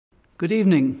Good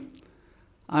evening.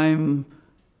 I'm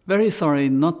very sorry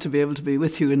not to be able to be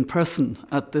with you in person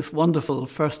at this wonderful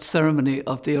first ceremony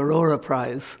of the Aurora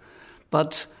Prize,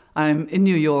 but I'm in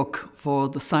New York for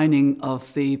the signing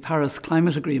of the Paris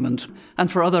Climate Agreement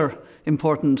and for other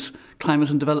important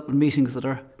climate and development meetings that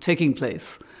are taking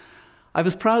place. I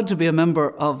was proud to be a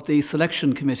member of the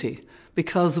Selection Committee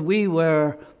because we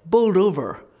were bowled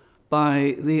over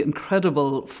by the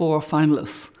incredible 4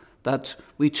 finalists that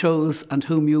we chose and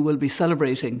whom you will be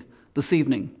celebrating this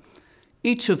evening.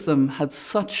 Each of them had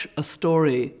such a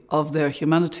story of their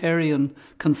humanitarian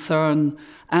concern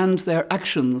and their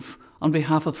actions on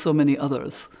behalf of so many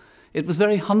others. It was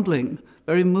very humbling,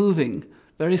 very moving,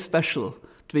 very special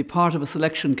to be part of a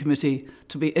selection committee,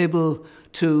 to be able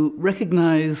to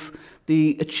recognize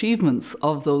the achievements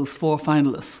of those 4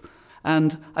 finalists.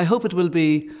 And I hope it will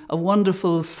be a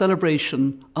wonderful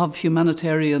celebration of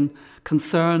humanitarian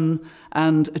concern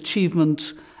and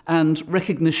achievement and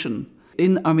recognition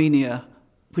in Armenia,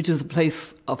 which is a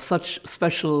place of such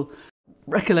special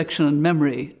recollection and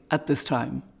memory at this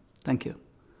time. Thank you.